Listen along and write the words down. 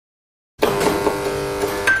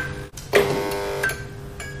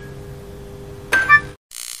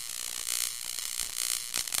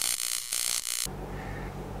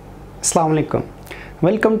Assalamu alaikum.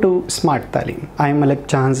 Welcome to Smart Talim. I am Malik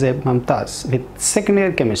Jahanzeb Mumtaz with second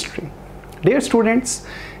year chemistry. Dear students,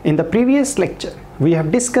 in the previous lecture we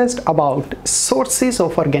have discussed about sources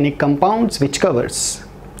of organic compounds which covers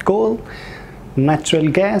coal, natural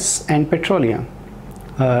gas and petroleum.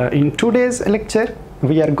 In today's lecture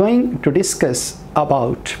we are going to discuss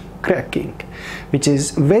about cracking, which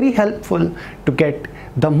is very helpful to get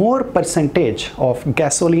the more percentage of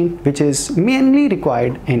gasoline which is mainly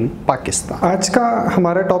required in Pakistan. आज का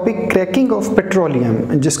हमारा topic cracking of petroleum,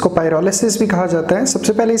 जिसको pyrolysis भी कहा जाता है।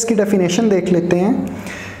 सबसे पहले इसकी डेफिनेशन देख लेते हैं,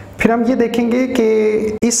 फिर हम ये देखेंगे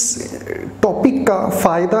कि इस टॉपिक का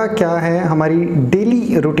फ़ायदा क्या है हमारी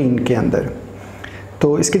डेली रूटीन के अंदर। तो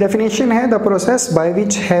इसकी डेफिनेशन है the process by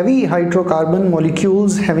which heavy hydrocarbon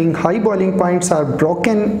molecules having high boiling points are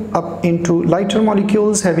broken up into lighter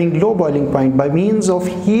molecules having low boiling point by means of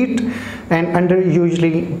heat and under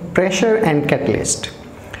usually pressure and catalyst.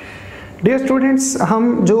 Dear students,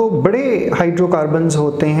 हम जो बड़े hydrocarbons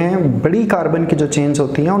होते हैं, बड़ी carbon की जो chains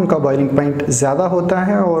होती हैं, उनका बॉइलिंग पॉइंट ज़्यादा होता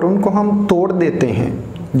है और उनको हम तोड़ देते हैं।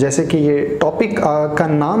 जैसे कि ये टॉपिक का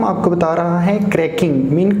नाम आपको बता रहा है क्रैकिंग,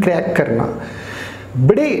 मीन क्रैक करना।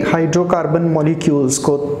 बड़े हाइड्रोकार्बन मॉलिक्यूल्स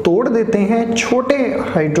को तोड़ देते हैं छोटे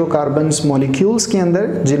हाइड्रोकार्बन्स मॉलिक्यूल्स के अंदर,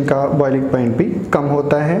 जिनका बॉइलिंग पॉइंट भी कम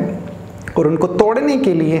होता है, और उनको तोड़ने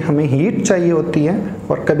के लिए हमें हीट चाहिए होती है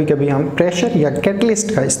और कभी कभी हम प्रेशर या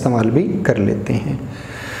कैटलिस्ट का इस्तेमाल भी कर लेते हैं।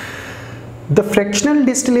 The fractional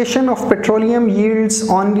distillation of petroleum yields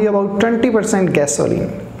only about 20% gasoline.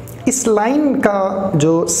 इस लाइन का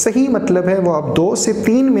जो सही मतलब है वो आप 2 से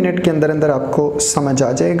 3 मिनट के अंदर अंदर आपको समझ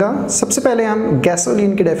आ जाएगा। सबसे पहले हम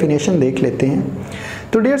गैसोलीन की डेफिनेशन देख लेते हैं।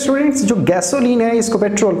 तो डियर स्टूडेंट्स, जो गैसोलीन है इसको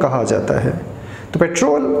पेट्रोल कहा जाता है। तो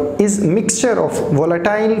petrol is mixture of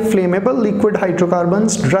volatile flammable liquid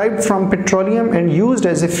hydrocarbons derived from petroleum and used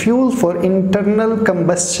as a fuel for internal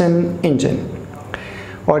combustion engine.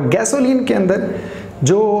 और गैसोलीन के अंदर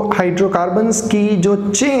जो हाइड्रोकार्बन्स की जो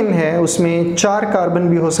चेन है उसमें 4 कार्बन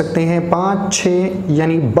भी हो सकते हैं, 5, 6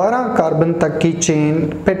 यानी 12 कार्बन तक की चेन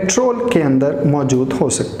पेट्रोल के अंदर मौजूद हो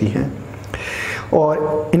सकती है।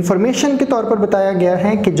 और इंफॉर्मेशन के तौर पर बताया गया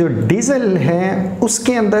है कि जो डीजल है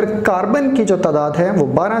उसके अंदर कार्बन की जो तादाद है वो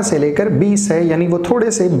 12 से लेकर 20 है, यानी वो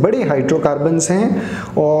थोड़े से बड़े हाइड्रोकार्बन्स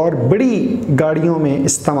हैं और बड़ी गाड़ियों में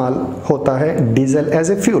इस्तेमाल होता है डीजल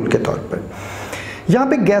एज ए फ्यूल के तौर पर। यहाँ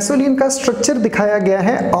पे गैसोलीन का स्ट्रक्चर दिखाया गया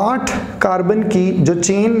है। 8 कार्बन की जो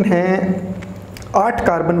चेन है, 8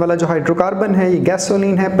 कार्बन वाला जो हाइड्रोकार्बन है ये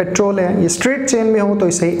गैसोलीन है, पेट्रोल है। ये स्ट्रेट चेन में हो तो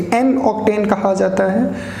इसे एन ऑक्टेन कहा जाता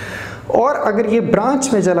है, और अगर ये ब्रांच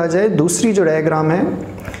में चला जाए, दूसरी जो डायग्राम है,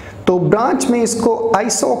 तो ब्रांच में इसको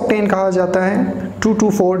आइसोऑक्टेन कहा जाता है,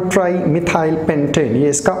 2,2,4 ट्राई मिथाइल पेंटेन, ये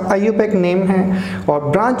इसका आईयूपैक नेम है। और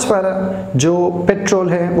ब्रांच वाला जो पेट्रोल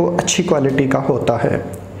है वो अच्छी क्वालिटी का होता है।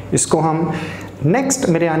 इसको हम नेक्स्ट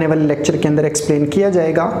मेरे आने वाले लेक्चर के अंदर एक्सप्लेन किया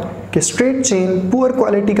जाएगा कि स्ट्रेट चेन पुअर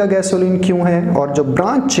क्वालिटी का गैसोलीन क्यों है और जो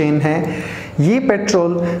ब्रांच चेन है ये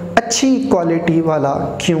पेट्रोल अच्छी क्वालिटी वाला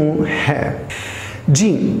क्यों है।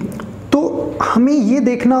 जी, तो हमें ये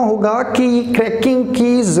देखना होगा कि क्रैकिंग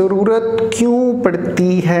की ज़रूरत क्यों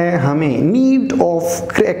पड़ती है, हमें नीड ऑफ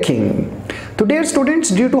क्रैकिंग। तो dear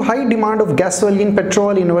students, due to high demand of gasoline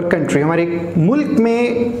petrol in our country, हमारे मुल्क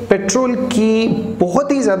में पेट्रोल की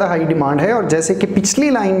बहुत ही ज़्यादा हाई डिमांड है। और जैसे कि पिछली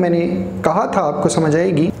लाइन मैंने कहा था, आपको समझ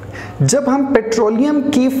आएगी, जब हम पेट्रोलियम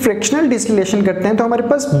की फ्रैक्शनल डिस्टिलेशन करते हैं तो हमारे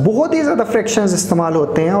पास बहुत ही ज़्यादा फ्रैक्शंस इस्तेमाल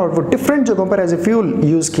होते हैं और वो डिफरेंट जगहों पर एज ए फ्यूल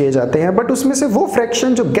यूज़ किए जाते हैं। बट उसमें से वो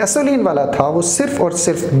फ्रैक्शन जो गैसोलीन वाला था वो सिर्फ और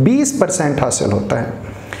सिर्फ 20% हासिल होता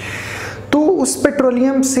है। तो उस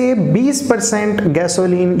पेट्रोलियम से 20%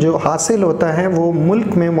 गैसोलीन जो हासिल होता है वो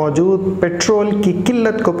मुल्क में मौजूद पेट्रोल की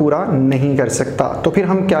किल्लत को पूरा नहीं कर सकता। तो फिर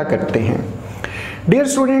हम क्या करते हैं डियर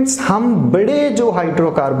स्टूडेंट्स, हम बड़े जो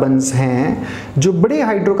हाइड्रोकार्बन्स हैं, जो बड़े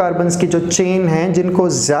हाइड्रोकार्बन्स की जो चेन हैं जिनको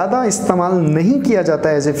ज़्यादा इस्तेमाल नहीं किया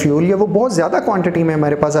जाता एज ए फ्यूल, या वो बहुत ज़्यादा क्वांटिटी में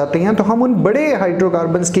हमारे पास आते हैं, तो हम उन बड़े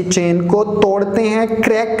हाइड्रोकार्बन्स की चेन को तोड़ते हैं,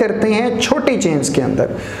 क्रैक करते हैं छोटी चेन्स के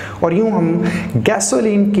अंदर, और यूँ हम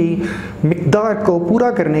गैसोलीन की मिकदार को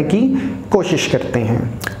पूरा करने की कोशिश करते हैं।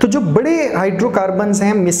 तो जो बड़े हाइड्रोकार्बन्स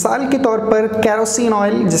हैं, मिसाल के तौर पर केरोसिन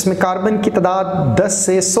ऑयल जिसमें कार्बन की तादाद 10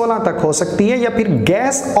 से 16 तक हो सकती है, या फिर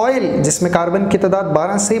गैस ऑयल जिसमें कार्बन की तादाद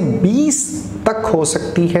 12 से 20 तक हो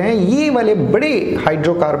सकती है, ये वाले बड़े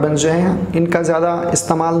हाइड्रोकार्बन जो हैं इनका ज़्यादा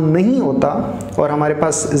इस्तेमाल नहीं होता और हमारे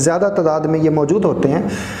पास ज़्यादा तादाद में ये मौजूद होते हैं।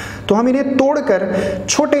 तो हम इन्हें तोड़कर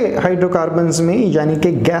छोटे हाइड्रोकार्बन्स में यानी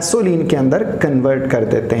कि गैसोलीन के अंदर कन्वर्ट कर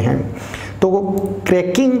देते हैं। तो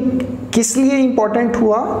क्रैकिंग किस लिए इंपॉर्टेंट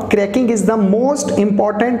हुआ? Cracking is the most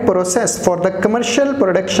important process for the commercial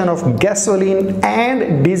production of gasoline and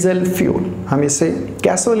diesel fuel. हम इससे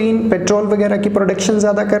गैसोलीन, पेट्रोल वगैरह की प्रोडक्शन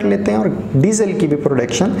ज़्यादा कर लेते हैं और डीजल की भी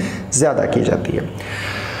प्रोडक्शन ज़्यादा की जाती है।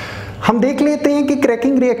 हम देख लेते हैं कि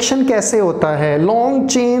क्रैकिंग रिएक्शन कैसे होता है। Long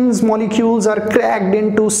chains molecules are cracked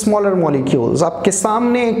into smaller molecules. आपके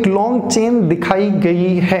सामने एक लॉन्ग चेन दिखाई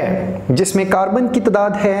गई है जिसमें कार्बन की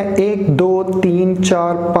तादाद है 1 2 3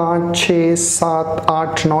 4 5 6 7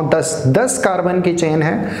 8 9 10 कार्बन की चेन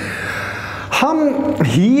है। हम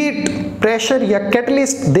हीट, प्रेशर या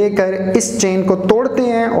कैटलिस्ट देकर इस चेन को तोड़ते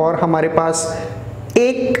हैं और हमारे पास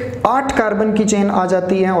एक 8 कार्बन की चेन आ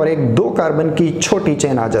जाती है और एक 2 कार्बन की छोटी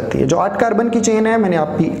चेन आ जाती है। जो 8 कार्बन की चेन है, मैंने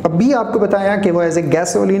अभी आपको बताया कि वो एज ए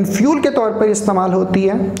गैसोलीन फ्यूल के तौर पर इस्तेमाल होती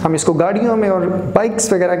है। हम इसको गाड़ियों में और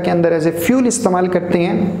बाइक्स वगैरह के अंदर एज ए फ्यूल इस्तेमाल करते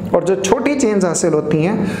हैं। और जो छोटी चेन्स हासिल होती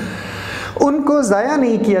हैं उनको ज़ाया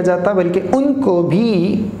नहीं किया जाता, बल्कि उनको भी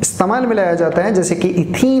इस्तेमाल में लाया जाता है। जैसे कि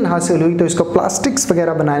इथीन हासिल हुई तो इसको प्लास्टिक्स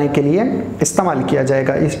वगैरह बनाने के लिए इस्तेमाल किया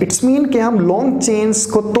जाएगा। इट्स मीन कि हम लॉन्ग चेन्स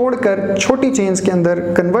को तोड़कर छोटी चेन्स के अंदर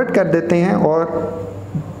कन्वर्ट कर देते हैं और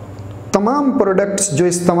तमाम प्रोडक्ट्स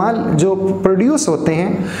जो प्रोड्यूस होते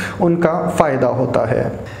हैं उनका फ़ायदा होता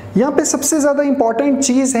है। यहाँ पे सबसे ज़्यादा इंपॉर्टेंट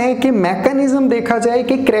चीज़ है कि मैकेनिज्म देखा जाए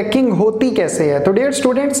कि क्रैकिंग होती कैसे है। तो डियर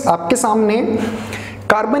स्टूडेंट्स, आपके सामने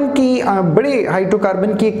कार्बन की बड़े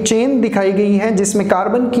हाइड्रोकार्बन की एक चेन दिखाई गई है जिसमें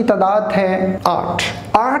कार्बन की तादाद है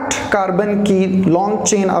 8 कार्बन की लॉन्ग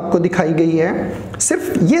चेन आपको दिखाई गई है,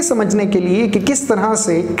 सिर्फ ये समझने के लिए कि किस तरह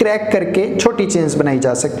से क्रैक करके छोटी चेन्स बनाई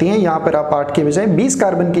जा सकती हैं। यहाँ पर आप 8 के बजाय 20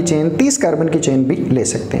 कार्बन की चेन, 30 कार्बन की चेन भी ले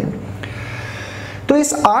सकते हैं। तो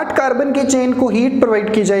इस 8 कार्बन के चेन को हीट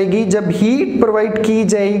प्रोवाइड की जाएगी। जब हीट प्रोवाइड की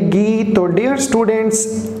जाएगी तो डियर स्टूडेंट्स,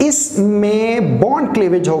 इसमें बॉन्ड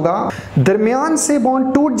क्लीवेज होगा, दरमियान से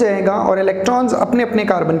बॉन्ड टूट जाएगा और इलेक्ट्रॉन्स अपने अपने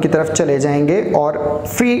कार्बन की तरफ चले जाएंगे और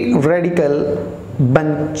फ्री रेडिकल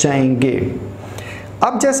बन जाएंगे।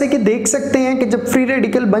 अब जैसे कि देख सकते हैं कि जब फ्री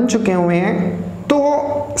रेडिकल बन चुके हुए हैं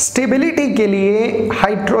तो स्टेबिलिटी के लिए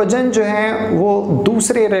हाइड्रोजन जो है वो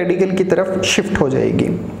दूसरे रेडिकल की तरफ शिफ्ट हो जाएगी।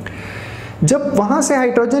 जब वहाँ से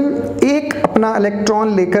हाइड्रोजन एक अपना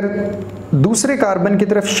इलेक्ट्रॉन लेकर दूसरे कार्बन की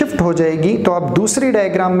तरफ शिफ्ट हो जाएगी, तो आप दूसरे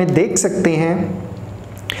डायग्राम में देख सकते हैं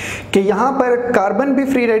कि यहाँ पर कार्बन भी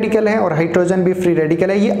फ्री रेडिकल है और हाइड्रोजन भी फ्री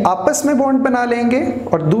रेडिकल है। ये आपस में बॉन्ड बना लेंगे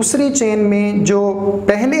और दूसरी चेन में जो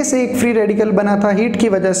पहले से एक फ्री रेडिकल बना था हीट की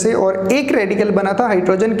वजह से और एक रेडिकल बना था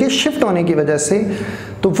हाइड्रोजन के शिफ्ट होने की वजह से,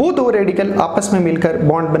 तो वो 2 रेडिकल आपस में मिलकर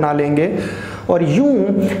बॉन्ड बना लेंगे और यूं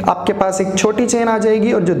आपके पास एक छोटी चेन आ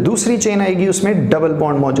जाएगी और जो दूसरी चेन आएगी उसमें डबल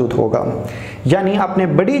बॉन्ड मौजूद होगा। यानी आपने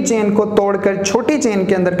बड़ी चेन को तोड़कर छोटी चेन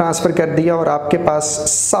के अंदर ट्रांसफर कर दिया और आपके पास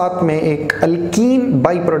साथ में एक अल्कीन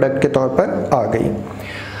बाई प्रोडक्ट के तौर पर आ गई।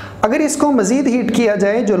 अगर इसको मज़ीद हीट किया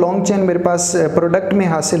जाए, जो लॉन्ग चेन मेरे पास प्रोडक्ट में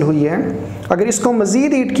हासिल हुई है, अगर इसको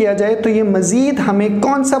मज़ीद हीट किया जाए तो ये मज़ीद हमें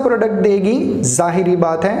कौन सा प्रोडक्ट देगी? जाहिरी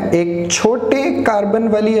बात है, एक छोटे कार्बन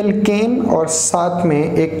वाली अल्केन और साथ में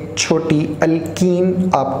एक छोटी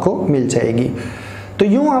अल्कीन आपको मिल जाएगी। तो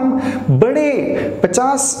यूं हम बड़े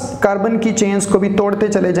 50 कार्बन की चेन्स को भी तोड़ते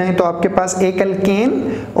चले जाएं तो आपके पास एक अल्केन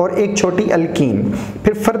और एक छोटी अल्कीन,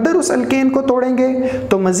 फिर फर्दर उस अल्केन को तोड़ेंगे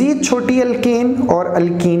तो मजीद छोटी अल्केन और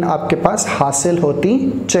अल्कीन आपके पास हासिल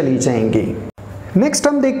होती चली जाएंगी। नेक्स्ट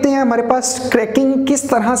हम देखते हैं हमारे पास क्रैकिंग किस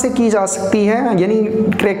तरह से की जा सकती है, यानी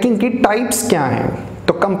क्रैकिंग की टाइप्स क्या हैं।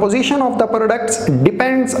 तो composition of the products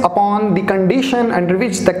depends upon the condition under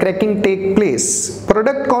which the cracking take place.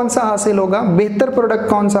 Product कौन सा हासिल होगा, बेहतर प्रोडक्ट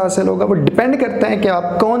कौन सा हासिल होगा, वो डिपेंड करता है कि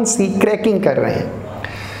आप कौन सी क्रैकिंग कर रहे हैं।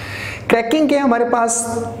 क्रैकिंग के हमारे पास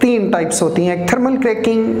 3 टाइप्स होती हैं, थर्मल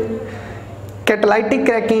क्रैकिंग, कैटालाइटिक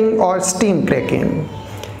क्रैकिंग और स्टीम क्रैकिंग।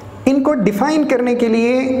 इनको डिफाइन करने के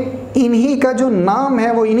लिए इन्हीं का जो नाम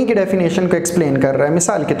है वो इन्हीं की डेफिनेशन को एक्सप्लेन कर रहा है।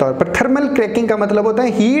 मिसाल के तौर पर थर्मल क्रैकिंग का मतलब होता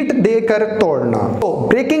है हीट देकर तोड़ना। तो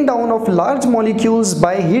breaking down of large molecules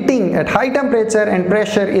by heating at high temperature and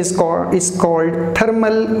pressure is called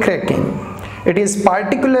thermal cracking. It is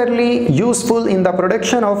particularly useful in the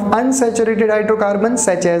production of unsaturated hydrocarbons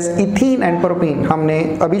such as ethene and propene. हमने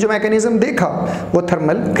अभी जो mechanism देखा वो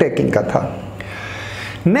thermal cracking का था.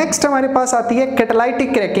 Next हमारे पास आती है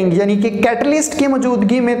कैटालाइटिक क्रैकिंग, यानी कि कैटलिस्ट की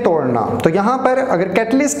मौजूदगी में तोड़ना. तो यहाँ पर अगर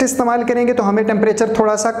कैटलिस्ट इस्तेमाल करेंगे तो हमें टेम्परेचर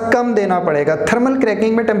थोड़ा सा कम देना पड़ेगा. थर्मल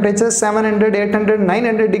क्रैकिंग में टेम्परेचर 700, 800,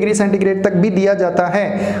 900 डिग्री सेंटीग्रेड तक भी दिया जाता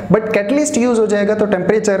है, बट कैटलिस्ट यूज हो जाएगा तो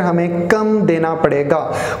टेम्परेचर हमें कम देना पड़ेगा.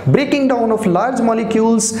 Breaking down of large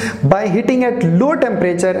molecules by heating at low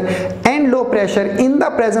temperature and low pressure in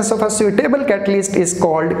the presence of a suitable catalyst is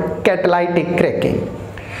called catalytic cracking.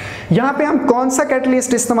 यहाँ पे हम कौन सा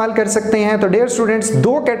कैटलिस्ट इस्तेमाल कर सकते हैं? तो डियर स्टूडेंट्स,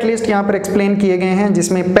 दो कैटलिस्ट यहाँ पर एक्सप्लेन किए गए हैं,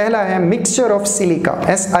 जिसमें पहला है मिक्सचर ऑफ सिलिका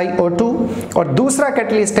SiO2 और दूसरा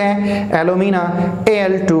कैटलिस्ट है एल्यूमिना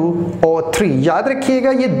Al2O3। याद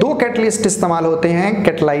रखिएगा ये दो कैटलिस्ट इस्तेमाल होते हैं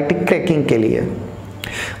कैटालिटिक क्रैकिंग के लिए।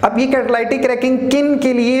 अब ये कैटालिटिक क्रैकिंग किन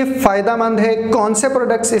के लिए फायदेमंद है, कौन से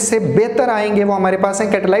प्रोडक्ट्स इससे बेहतर आएंगे, वो हमारे पास है।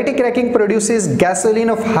 Catalytic cracking produces gasoline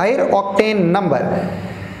of higher octane number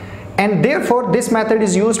and therefore this method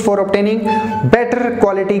is used for obtaining better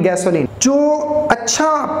quality gasoline। जो अच्छा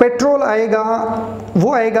पेट्रोल आएगा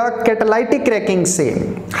वो आएगा कैटालिटिक क्रैकिंग से।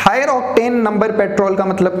 हायर ऑक्टेन नंबर पेट्रोल का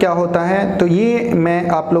मतलब क्या होता है, तो ये मैं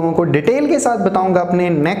आप लोगों को डिटेल के साथ बताऊंगा अपने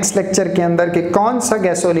नेक्स्ट लेक्चर के अंदर कि कौन सा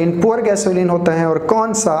गैसोलीन पुअर गैसोलीन होता है और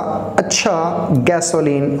कौन सा अच्छा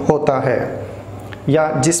गैसोलीन होता है,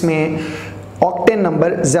 या जिसमें ऑक्टेन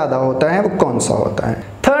नंबर ज्यादा होता है वो कौन सा होता है।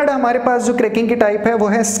 थर्ड हमारे पास जो क्रैकिंग की टाइप है वो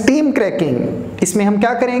है स्टीम क्रैकिंग। इसमें हम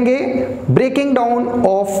क्या करेंगे, breaking down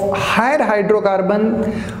of higher hydrocarbon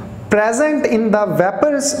present in the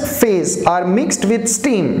vapors phase are mixed with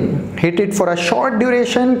steam, heated for a short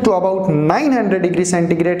duration to about 900 degree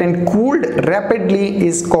centigrade and cooled rapidly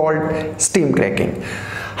is called steam cracking।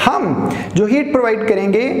 हम जो heat provide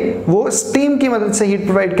करेंगे वो steam की मदद से heat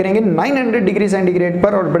provide करेंगे 900 degree centigrade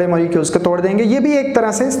पर और बड़े मॉलिक्यूल्स को तोड़ देंगे। ये भी एक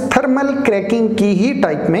तरह से थर्मल क्रैकिंग की ही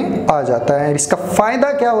टाइप में आ जाता है। इसका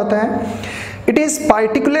फायदा क्या होता है, It is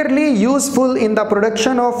particularly useful in the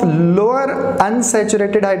production of lower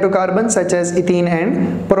unsaturated hydrocarbons such as ethene and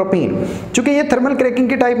propene। चूंकि ये थर्मल क्रैकिंग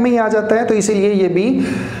की टाइप में ही आ जाता है तो इसीलिए ये भी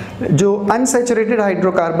जो अनसैचुरेटेड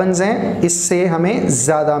हाइड्रोकार्बन्स हैं इससे हमें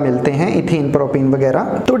ज्यादा मिलते हैं, इथेन प्रोपीन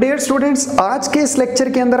वगैरह। तो डियर स्टूडेंट्स, आज के इस लेक्चर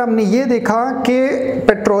के अंदर हमने ये देखा कि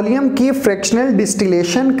पेट्रोलियम की फ्रैक्शनल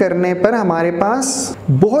डिस्टिलेशन करने पर हमारे पास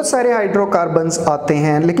बहुत सारे हाइड्रोकार्बन्स आते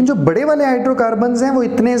हैं, लेकिन जो बड़े वाले हाइड्रोकार्बन्स हैं वो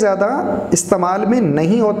इतने ज्यादा इस्तेमाल में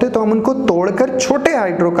नहीं होते, तो हम उनको तोड़कर छोटे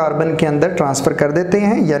हाइड्रोकार्बन के अंदर ट्रांसफर कर देते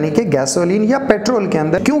हैं, यानी कि गैसोलीन या पेट्रोल के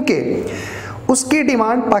अंदर, क्योंकि उसकी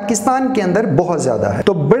डिमांड पाकिस्तान के अंदर बहुत ज्यादा है।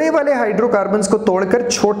 तो बड़े वाले हाइड्रोकार्बन्स को तोड़कर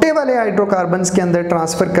छोटे वाले हाइड्रोकार्बन्स के अंदर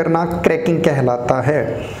ट्रांसफर करना क्रैकिंग कहलाता है।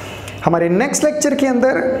 हमारे नेक्स्ट लेक्चर के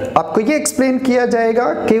अंदर आपको ये एक्सप्लेन किया जाएगा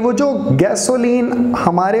कि वो जो गैसोलीन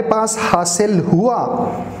हमारे पास हासिल हुआ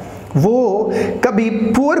वो कभी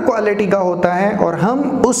पुअर क्वालिटी का होता है और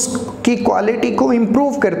हम उसकी क्वालिटी को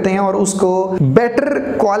इम्प्रूव करते हैं और उसको बेटर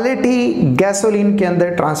क्वालिटी गैसोलीन के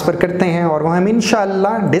अंदर ट्रांसफर करते हैं, और वह हम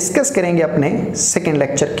इंशाल्लाह डिस्कस करेंगे अपने सेकेंड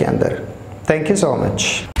लेक्चर के अंदर। Thank you so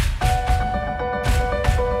much.